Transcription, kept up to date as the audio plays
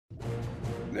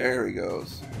There he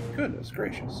goes. Goodness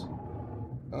gracious.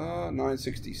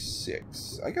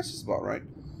 966. I guess it's about right.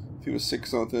 If he was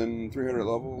 6 something, 300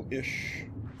 level-ish.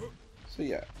 So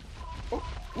yeah. Oh,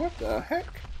 what the heck?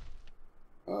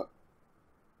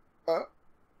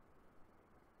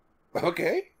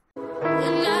 Okay.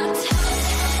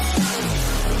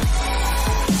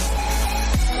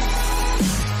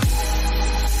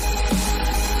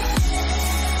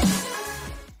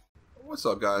 What's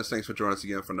up, guys? Thanks for joining us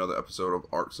again for another episode of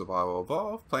ARK Survival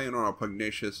Evolved, playing on our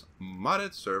Pugnacia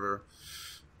modded server.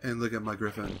 And look at my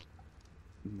griffin.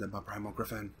 My Primal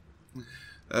griffin.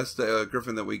 That's the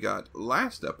griffin that we got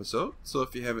last episode. So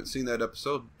if you haven't seen that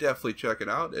episode, definitely check it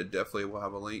out. It definitely will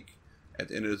have a link at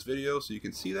the end of this video so you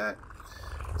can see that.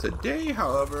 Today,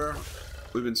 however,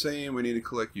 we've been saying we need to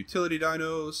collect utility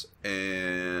dinos,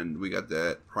 and we got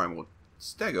that Primal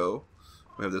stego.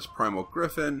 We have this Primal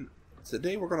griffin.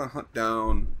 Today we're going to hunt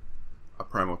down a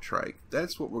Primal Trike.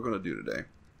 That's what we're going to do today.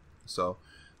 So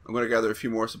I'm going to gather a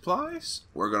few more supplies.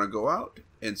 We're going to go out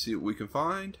and see what we can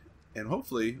find, and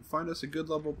hopefully find us a good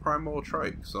level Primal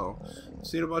Trike. So I've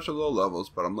seen a bunch of low levels,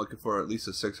 but I'm looking for at least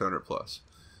a 600 plus.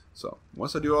 So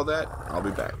once I do all that, I'll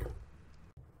be back.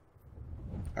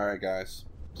 Alright guys,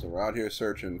 so we're out here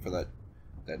searching for that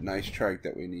nice trike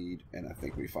that we need, and I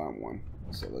think we found one.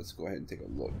 So let's go ahead and take a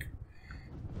look.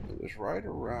 It was right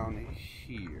around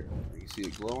here. You see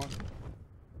it glowing?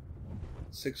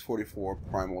 644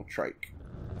 Primal Trike.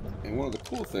 And one of the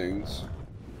cool things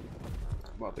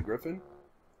about the griffin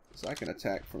is I can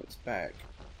attack from its back.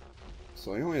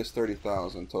 So he only has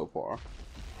 30,000 topar.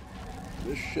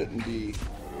 This shouldn't be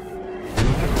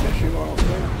an issue, I don't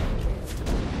think.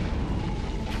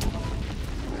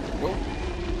 Nope.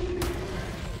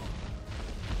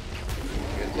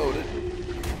 Get loaded.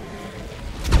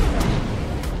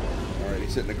 Alright,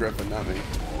 he's hitting the griffin, not me.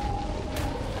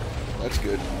 That's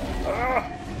good.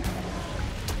 Ah!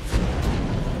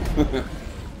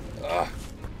 Ah!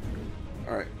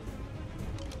 Alright.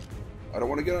 I don't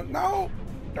want to get on. No!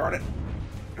 Darn it.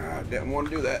 I didn't want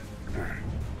to do that.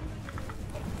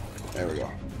 There we go.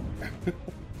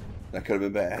 That could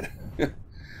have been bad.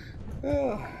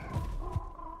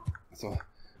 So,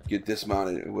 get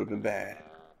dismounted, it would have been bad.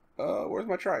 Where's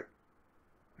my trike?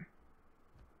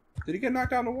 Did he get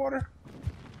knocked out in the water?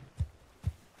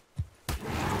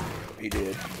 He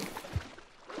did.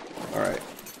 Alright.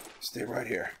 Stay right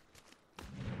here.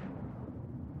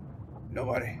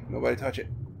 Nobody touch it.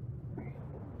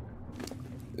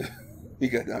 He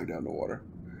got knocked down in the water.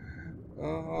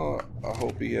 I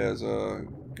hope he has a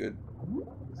good...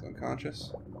 He's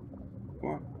unconscious. Come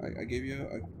on, I gave you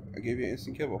an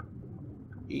instant kibble.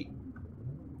 Eat.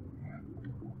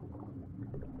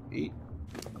 Eat.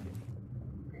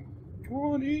 Come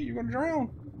on, eat. You're gonna drown.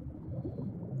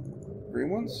 Green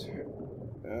ones?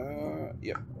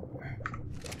 Yep.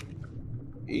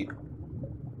 Eat.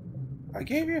 I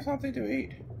gave you something to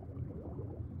eat.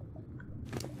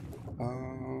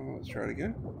 Let's try it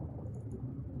again.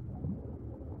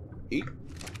 Eat.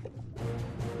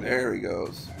 There he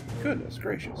goes. Goodness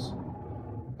gracious.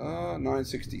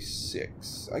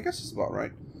 966. I guess it's about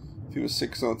right. If he was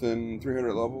 6 something,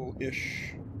 300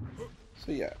 level-ish.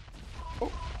 So yeah.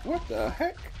 Oh, what the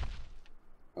heck?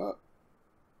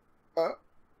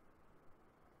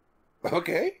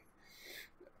 Okay.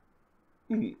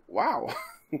 Wow.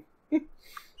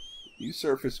 You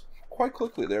surfaced quite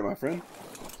quickly there, my friend.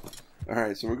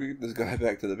 Alright, so we're going to get this guy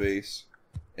back to the base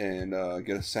and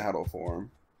get a saddle for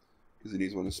him, because he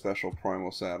needs one of the special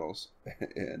Primal saddles.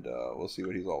 And we'll see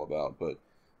what he's all about, but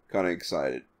kind of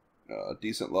excited.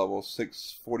 Decent level,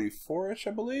 644-ish,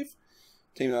 I believe.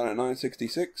 Tamed out at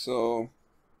 966, so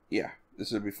yeah,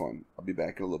 this will be fun. I'll be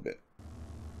back in a little bit.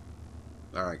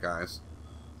 Alright guys,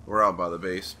 we're out by the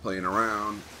base playing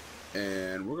around,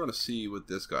 and we're going to see what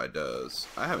this guy does.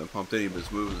 I haven't pumped any of his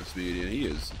movement speed, and he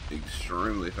is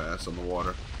extremely fast on the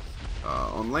water.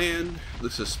 On land,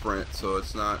 this is sprint, so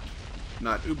it's not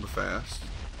uber fast.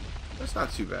 That's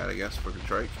not too bad, I guess, for the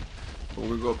trike. But we're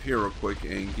going to go up here real quick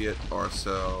and get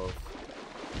ourselves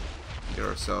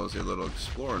a little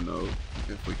explorer node,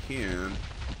 if we can.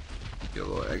 Get a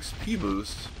little XP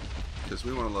boost, because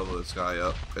we want to level this guy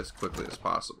up as quickly as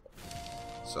possible.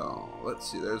 So, let's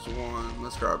see, there's one.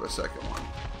 Let's grab a second one.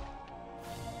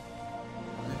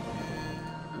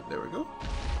 And there we go.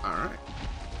 Alright.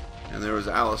 And there was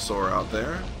an Allosaur out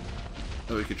there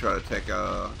that we could try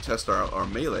to test our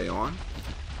melee on.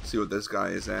 See what this guy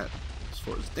is at as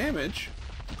far as damage,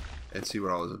 and see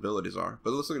what all his abilities are.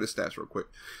 But let's look at his stats real quick.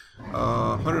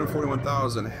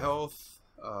 141,000 health,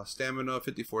 stamina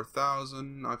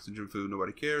 54,000, oxygen food,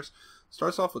 nobody cares.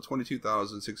 Starts off with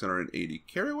 22,680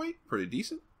 carry weight, pretty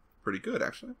decent. pretty good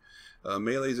actually.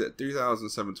 Melee's at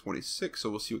 3,726, so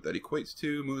we'll see what that equates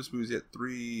to. Movement speed's at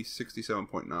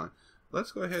 367.9.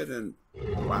 Let's go ahead and,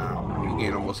 wow, we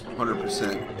gain almost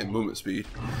 100% in movement speed.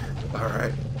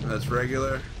 Alright, that's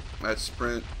regular, that's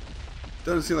sprint.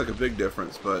 Doesn't seem like a big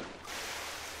difference, but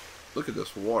look at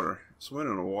this water.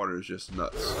 Swimming in the water is just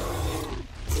nuts.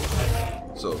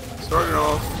 So, starting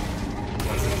off,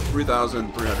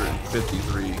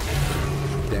 3,353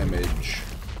 damage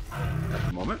at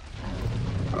the moment.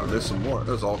 There's some more.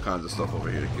 There's all kinds of stuff over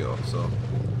here to kill, so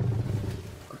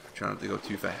I'm trying not to go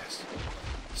too fast.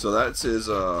 So that's his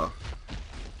left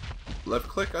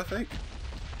click, I think,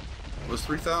 was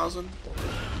 3,000.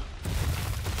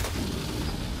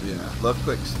 Yeah, left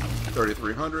click's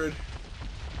 3,300.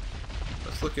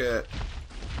 Let's look at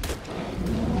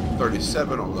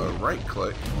 37 on the right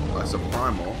click. That's a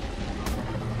Primal.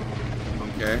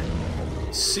 Okay.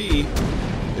 C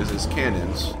is his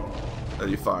cannons that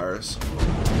he fires,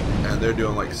 and they're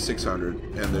doing like 600,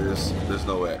 and there's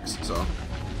no X, so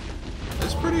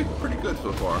it's pretty good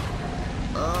so far.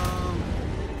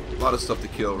 A lot of stuff to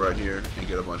kill right here and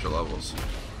get a bunch of levels.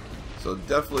 So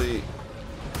definitely,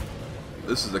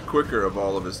 this is the quicker of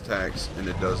all of his attacks, and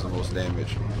it does the most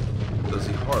damage. Does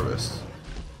he harvest?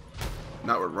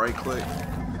 Not with right click.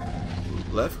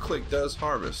 Left click does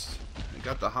harvest. It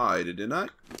got the hide. It did not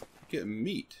get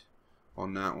meat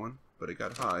on that one, but it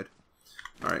got hide.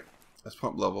 Alright, let's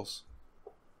pump levels.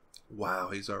 Wow,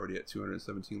 he's already at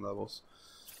 217 levels.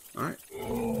 Alright,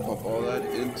 pump all that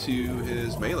into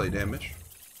his melee damage.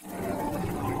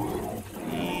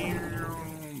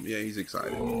 Yeah, he's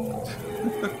excited.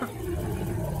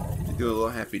 He's doing a little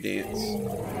happy dance.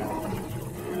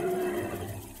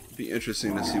 Be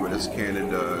interesting to see what his cannon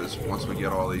does once we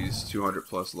get all these 200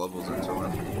 plus levels into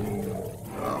him.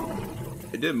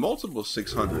 It did multiple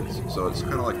 600s, so it's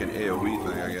kind of like an AoE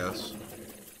thing, I guess.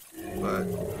 But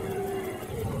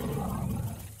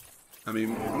I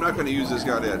mean, I'm not going to use this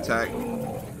guy to attack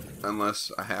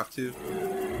unless I have to.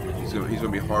 He's going to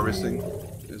be harvesting,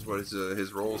 is what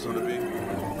his role is going to be.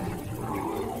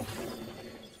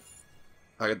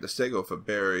 I got the Stego for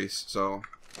berries, so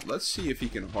let's see if he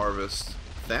can harvest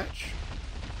thatch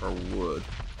or wood.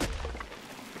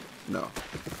 No,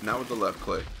 not with the left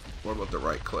click. What about the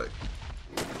right click?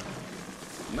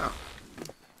 No.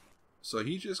 So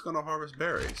he's just gonna harvest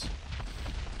berries.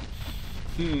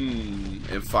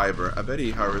 And fiber. I bet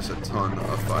he harvests a ton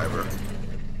of fiber.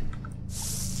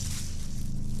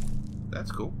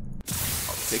 That's cool.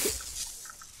 I'll take it.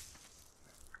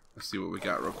 Let's see what we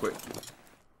got real quick.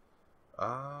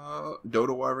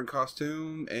 Dodo Wyvern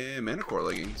costume and Manicore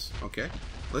leggings. Okay.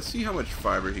 Let's see how much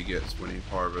fiber he gets when he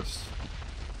harvests.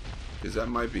 Because that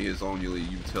might be his only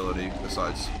utility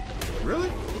besides...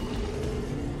 Really?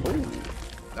 Oh,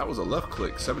 that was a left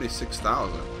click.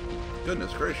 76,000.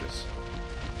 Goodness gracious.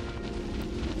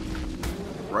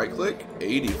 Right click.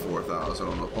 84,000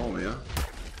 on the Pugnacia.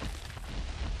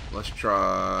 Let's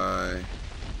try...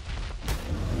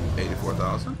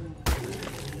 84,000.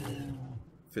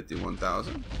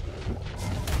 51,000.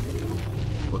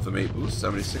 With the mate boost,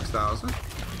 76,000.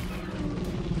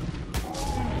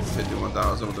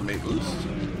 51,000 with the mate boost.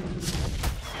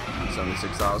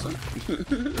 76,000.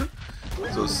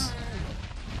 So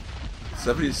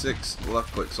 76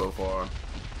 left click so far.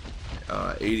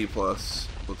 80 plus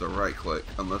with the right click,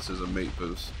 unless there's a mate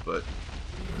boost. But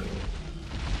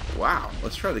wow,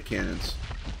 let's try the cannons.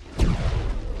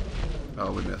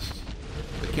 Oh, we missed.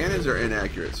 The cannons are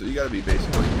inaccurate, so you gotta be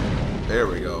basically... There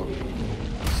we go.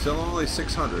 Still only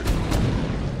 600.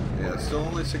 Yeah, still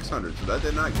only 600. So that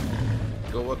did not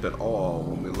go up at all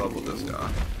when we leveled this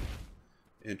guy.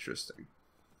 Interesting.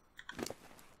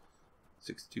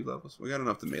 62 levels. We got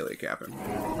enough to melee cap him.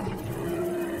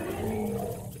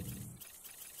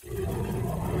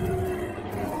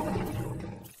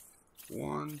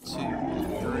 1, 2,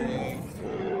 3,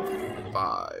 4,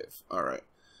 5. Alright.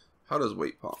 How does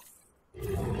weight pump?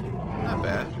 Not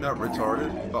bad. Not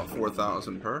retarded. About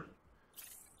 4,000 per.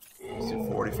 Let's do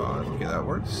 45. Okay, that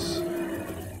works.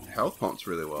 Health pumps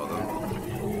really well,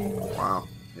 though. Wow.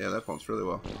 Yeah, that pumps really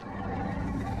well.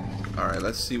 Alright,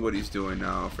 let's see what he's doing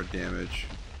now for damage.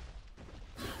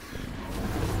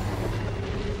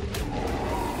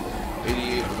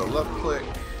 88 with a left click.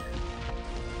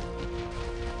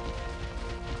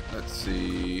 Let's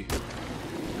see.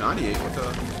 98 with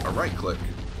a right click.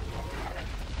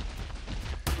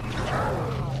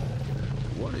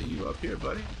 What are you up here,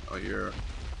 buddy? Oh, you're...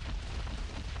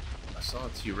 I saw a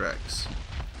T-Rex.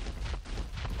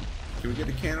 Can we get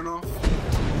a cannon off?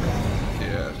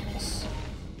 Yeah.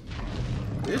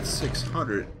 It's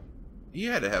 600. He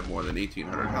had to have more than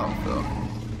 1,800 health, though.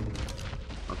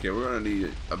 Okay, we're gonna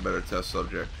need a better test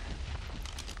subject.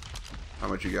 How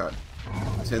much you got?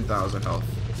 10,000 health.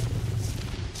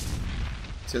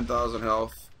 10,000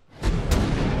 health. We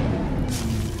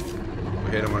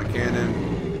hit him on a cannon.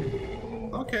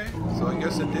 Okay, so I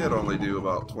guess it did only do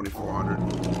about 2,400.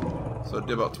 So it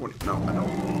did about 20. No, I know,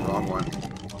 wrong one.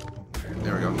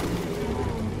 There we go.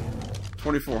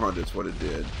 2,400 is what it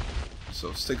did.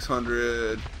 So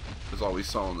 600 is all we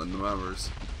saw in the numbers.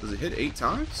 Does it hit 8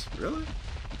 times? Really?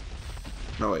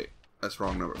 No, wait. That's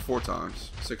wrong number. 4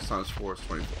 times. 6 times 4 is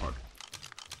 2,400.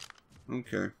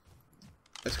 Okay.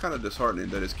 It's kind of disheartening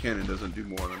that his cannon doesn't do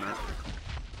more than that.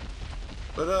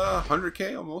 But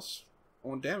 100k almost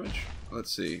on damage.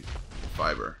 Let's see.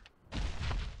 Fiber.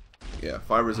 Yeah,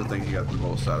 fiber is the thing you got the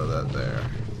most out of that there.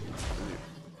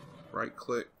 Right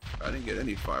click. I didn't get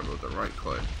any fiber with the right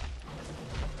click.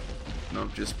 No,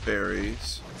 just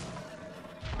berries.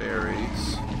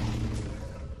 Berries.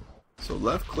 So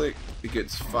left click, it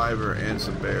gets fiber and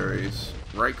some berries.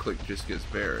 Right click just gets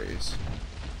berries.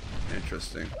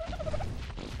 Interesting.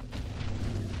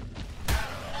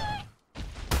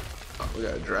 Oh, we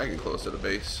got a dragon close to the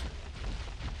base.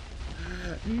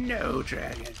 No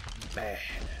dragon. Bad.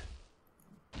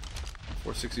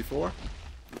 464.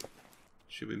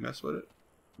 Should we mess with it?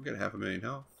 We got 500,000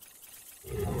 health.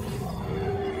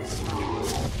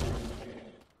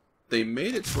 They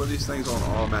made it to where these things don't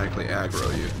automatically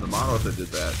aggro you. The monolith did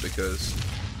that because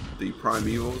the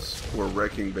primevals were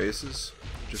wrecking bases,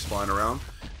 just flying around.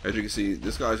 As you can see,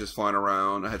 this guy's just flying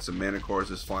around. I had some manticores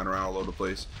just flying around all over the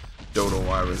place. Dodo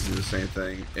wyverns do the same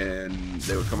thing, and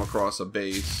they would come across a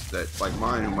base that, like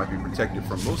mine, who might be protected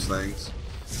from most things,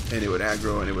 and it would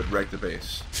aggro and it would wreck the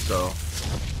base. So,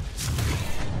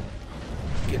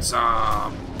 get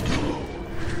some.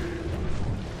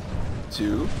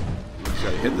 2. Just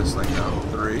gotta hit this thing now.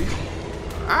 3.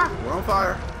 Ah! We're on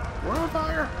fire! We're on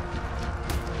fire!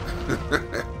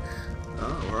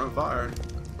 Oh, we're on fire.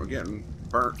 We're getting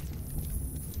burnt.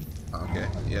 Okay,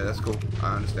 yeah, that's cool.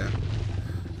 I understand.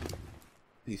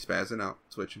 He's spazzing out,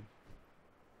 switching.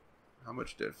 How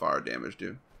much did fire damage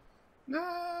do?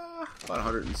 Nah, about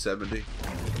 170.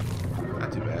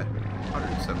 Not too bad.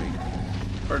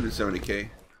 170k.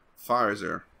 Fires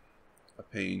are a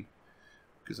pain.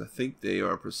 Because I think they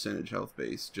are percentage health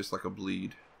based, just like a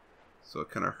bleed. So it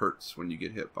kind of hurts when you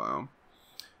get hit by them.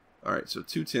 Alright, so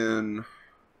 210.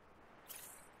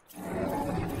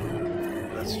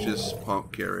 That's just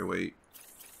pump carry weight.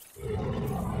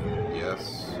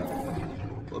 Yes.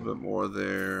 A little bit more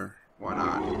there. Why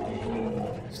not?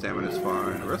 Stamina's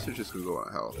fine. The rest are just going to go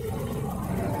on health.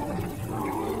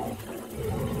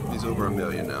 He's over 1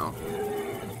 million now.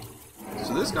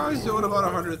 So this guy's doing about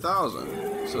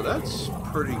 100,000. So that's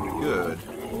pretty good.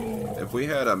 If we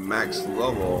had a max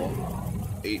level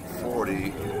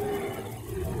 840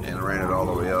 and ran it all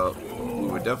the way up, we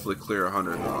would definitely clear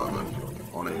 100,000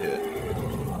 on a hit.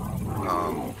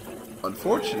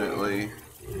 Unfortunately,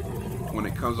 when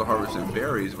it comes to harvesting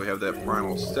berries, we have that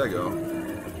Primal Stego.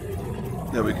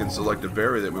 Now we can select a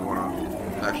berry that we want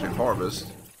to actually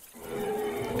harvest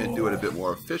and do it a bit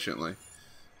more efficiently.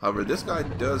 However, this guy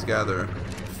does gather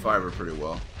fiber pretty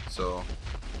well. So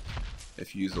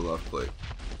if you use the left click,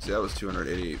 see, that was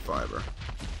 288 fiber.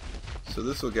 So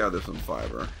this will gather some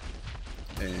fiber,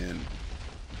 and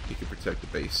you can protect the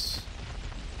base.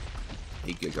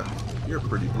 8 giga. You're a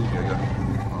pretty blue giga.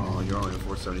 Oh, you're only at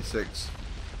 476.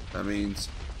 That means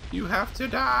you have to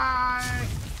die.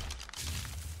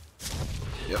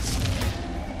 Yep.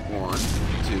 1,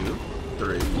 2,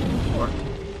 3, 4.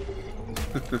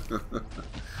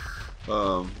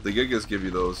 The gigas give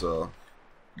you those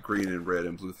green and red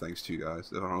and blue things too,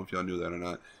 guys. I don't know if y'all knew that or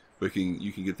not, but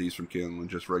you can get these from Kindle,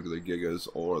 just regular gigas,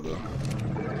 or the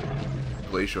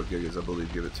glacial gigas, I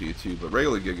believe, give it to you too. But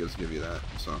regular gigas give you that.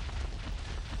 So,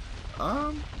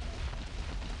 I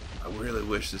really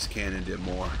wish this cannon did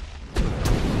more.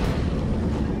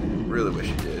 Really wish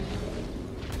it did.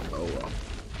 Oh well.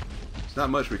 There's not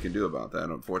much we can do about that,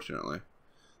 unfortunately.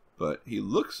 But he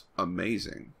looks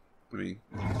amazing. I mean,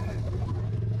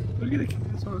 look at the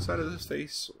cats on the side of his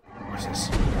face. What's this?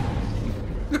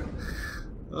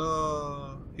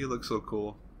 Oh, he looks so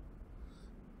cool.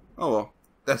 Oh well,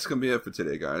 that's gonna be it for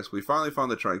today, guys. We finally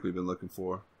found the trike we've been looking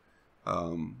for.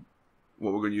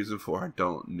 What we're gonna use him for, I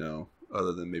don't know.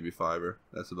 Other than maybe fiber.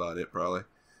 That's about it, probably.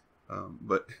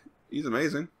 But he's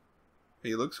amazing.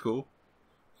 He looks cool.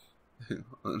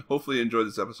 And hopefully you enjoyed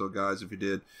this episode, guys. If you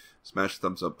did, smash the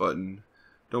thumbs up button.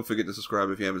 Don't forget to subscribe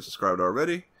if you haven't subscribed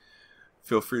already.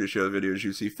 Feel free to share the videos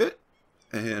you see fit.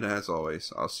 And as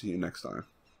always, I'll see you next time.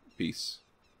 Peace.